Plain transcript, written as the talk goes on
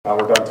We're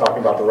done talking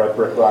about the red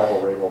brick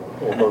rivalry. We'll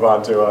move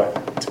on to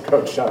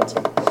Coach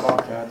Johnson.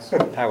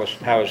 How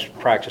has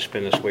practice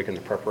been this week in the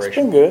It's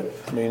preparation? been good.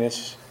 I mean,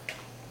 it's,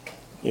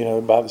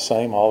 about the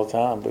same all the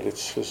time, but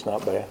it's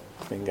not bad.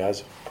 I mean,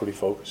 guys are pretty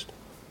focused.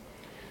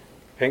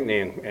 Pinckney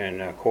and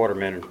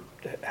Quarterman,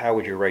 how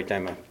would you rate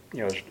them,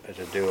 as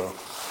a duo?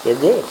 They're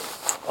good.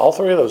 All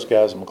three of those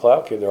guys, the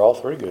McLeod kid, they're all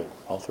three good.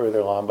 All three of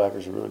their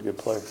linebackers are really good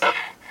players.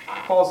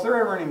 Paul, is there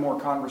ever any more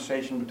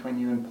conversation between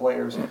you and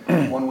players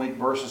one week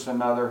versus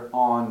another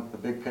on the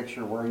big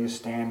picture, where you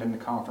stand in the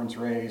conference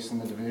race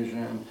and the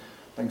division,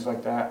 things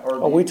like that?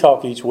 Or We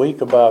talk each week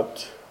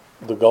about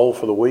the goal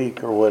for the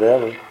week or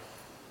whatever.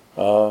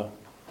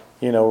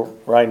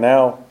 Right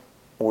now,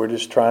 we're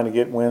just trying to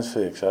get win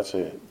 6. That's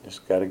it.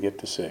 Just got to get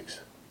to 6.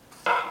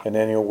 And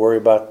then you'll worry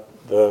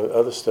about the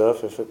other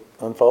stuff if it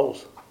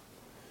unfolds.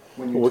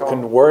 when you We talk,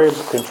 can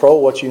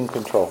control what you can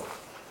control.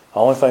 The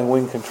only thing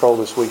we can control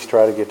this week is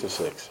try to get to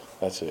 6.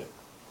 That's it.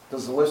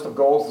 does the list of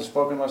goals, the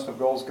spoken list of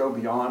goals, go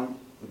beyond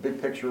the big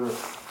picture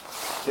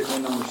of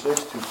getting number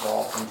 6 to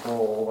ball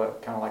control,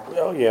 that kind of like?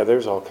 Oh, yeah,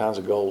 there's all kinds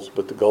of goals,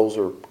 but the goals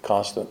are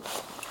constant.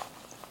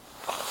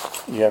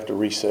 You have to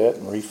reset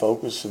and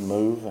refocus and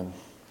move and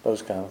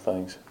those kind of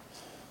things.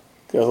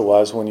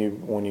 Otherwise, when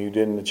you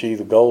didn't achieve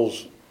the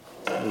goals,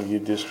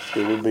 it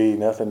would be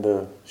nothing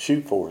to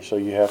shoot for. So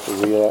you have to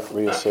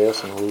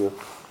reassess and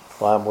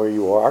realign where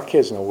you are. Our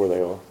kids know where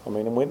they are. I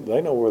mean,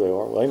 they know where they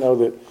are. They know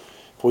that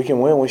if we can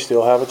win, we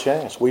still have a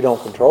chance. We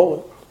don't control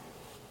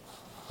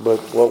it. But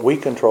what we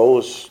control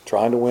is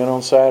trying to win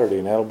on Saturday,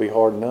 and that'll be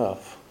hard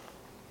enough.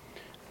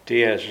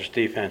 Diaz's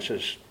defense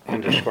has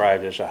been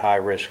described as a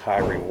high-risk,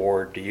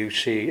 high-reward. Do you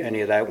see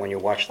any of that when you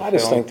watch the I film?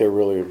 just think they're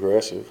really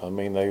aggressive. I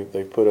mean,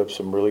 they put up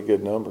some really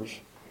good numbers.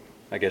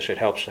 I guess it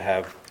helps to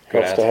have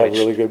good Helps to have athletes.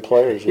 really good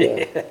players,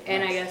 yeah.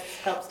 And I guess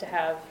helps to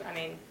have,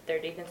 their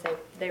defense,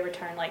 they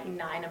return like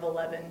 9 of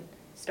 11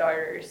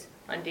 starters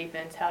on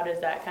defense. How does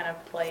that kind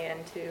of play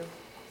into?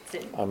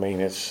 I mean,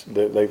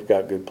 they've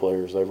got good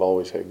players. They've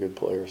always had good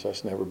players.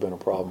 That's never been a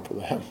problem for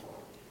them.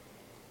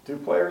 Do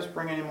players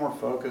bring any more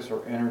focus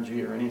or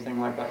energy or anything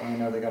like that when they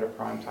know they got a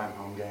primetime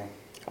home game?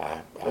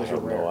 I Those are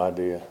have rare. no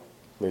idea.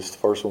 It's the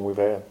first one we've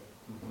had.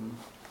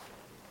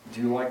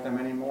 Do you like them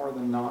any more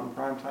than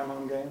non-primetime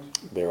home games?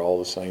 They're all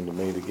the same to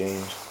me, the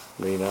games.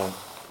 I mean,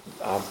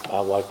 I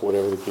like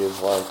whatever the kids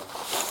like.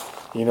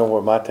 You know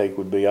where my take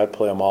would be? I'd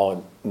play them all at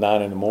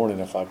 9 in the morning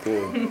if I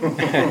could.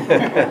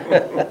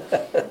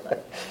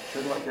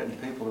 Good luck getting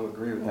people to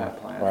agree with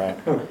that plan.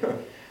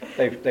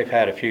 Right. They've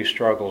had a few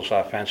struggles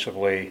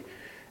offensively,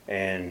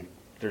 and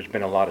there's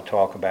been a lot of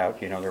talk about,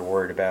 they're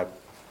worried about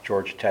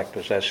Georgia Tech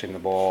possessing the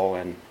ball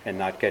and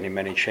not getting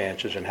many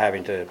chances and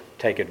having to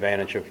take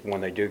advantage of when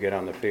they do get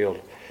on the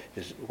field.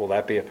 Will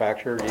that be a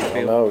factor, do you I don't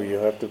feel? know. You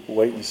have to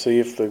wait and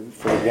see for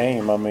the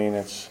game. I mean,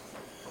 it's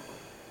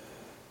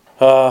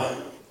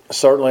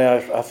certainly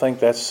I think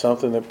that's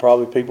something that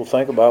probably people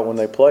think about when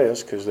they play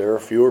us, because there are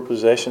fewer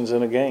possessions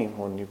in a game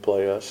when you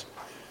play us.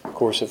 Of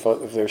course, if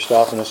they're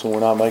stopping us and we're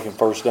not making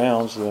first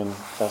downs, then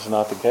that's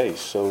not the case.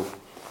 So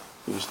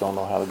you just don't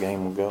know how the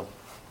game will go.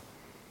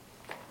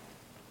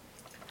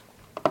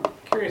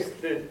 Curious,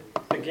 the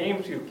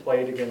games you've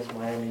played against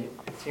Miami,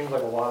 it seems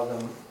like a lot of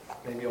them,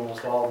 maybe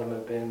almost all of them,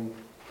 have been,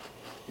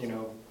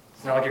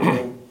 it's not like you're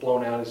getting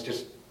blown out, it's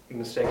just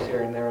mistakes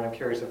here and there, and I'm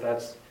curious if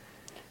that's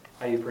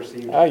how you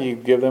perceive it. You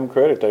give them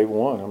credit, they've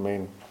won. I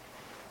mean,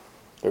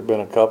 there have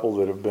been a couple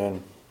that have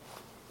been,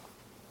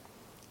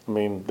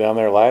 down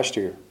there last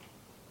year,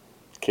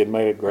 kid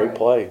made a great Right.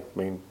 play. I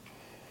mean,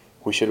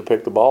 we should have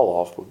picked the ball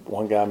off.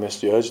 One guy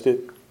misjudged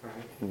it. Right.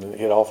 And it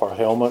hit off our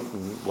helmet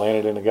and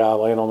landed in a guy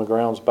laying on the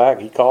ground's back.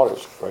 He caught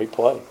it. Great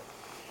play.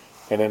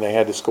 And then they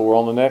had to score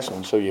on the next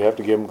one, so you have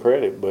to give them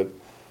credit. But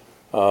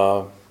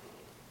And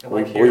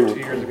like here 2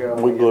 years ago,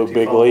 we you blew had a 2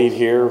 big fumbles. lead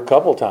here. A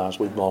couple of times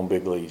we've blown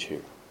big leads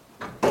here.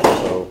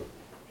 So,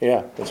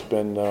 yeah, it's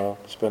been a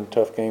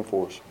tough game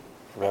for us.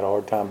 We've had a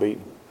hard time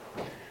beating.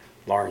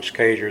 Lawrence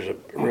Cager's a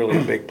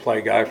really big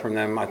play guy from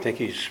them. I think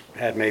he's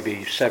had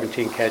maybe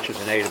 17 catches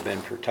and 8 have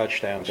been for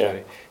touchdowns. So Yeah.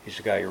 he's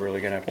a guy you're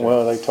really going to have to.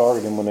 Well, they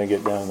target him when they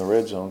get down in the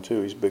red zone,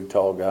 too. He's a big,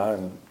 tall guy,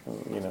 and,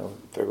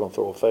 if they're going to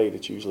throw a fade,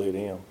 it's usually at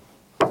him.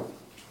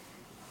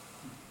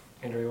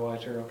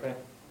 Injury-wise, you're okay?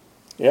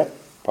 Yeah,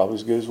 probably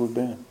as good as we've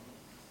been.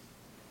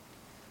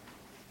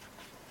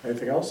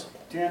 Anything else?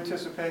 Do you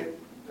anticipate,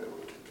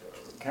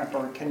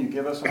 can you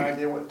give us an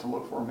idea what to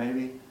look for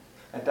maybe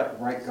at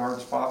that right guard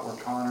spot where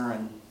Connor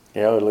and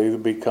Yeah, it'll either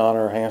be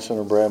Connor Hanson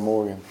or Brad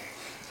Morgan.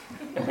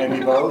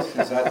 maybe both?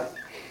 Is that,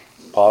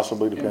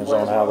 Possibly, depends play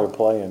on as how well? they're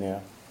playing, yeah.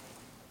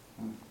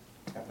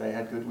 have they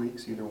had good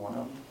weeks, either one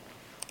of them?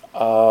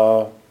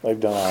 They've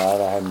done all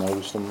right. I hadn't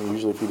noticed them.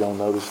 Usually if you don't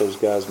notice those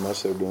guys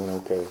much, they're doing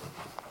okay.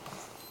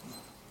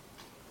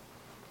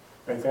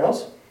 Anything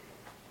else?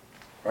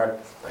 All right.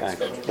 Thanks,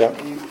 Thanks. Coach.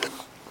 Yep. You-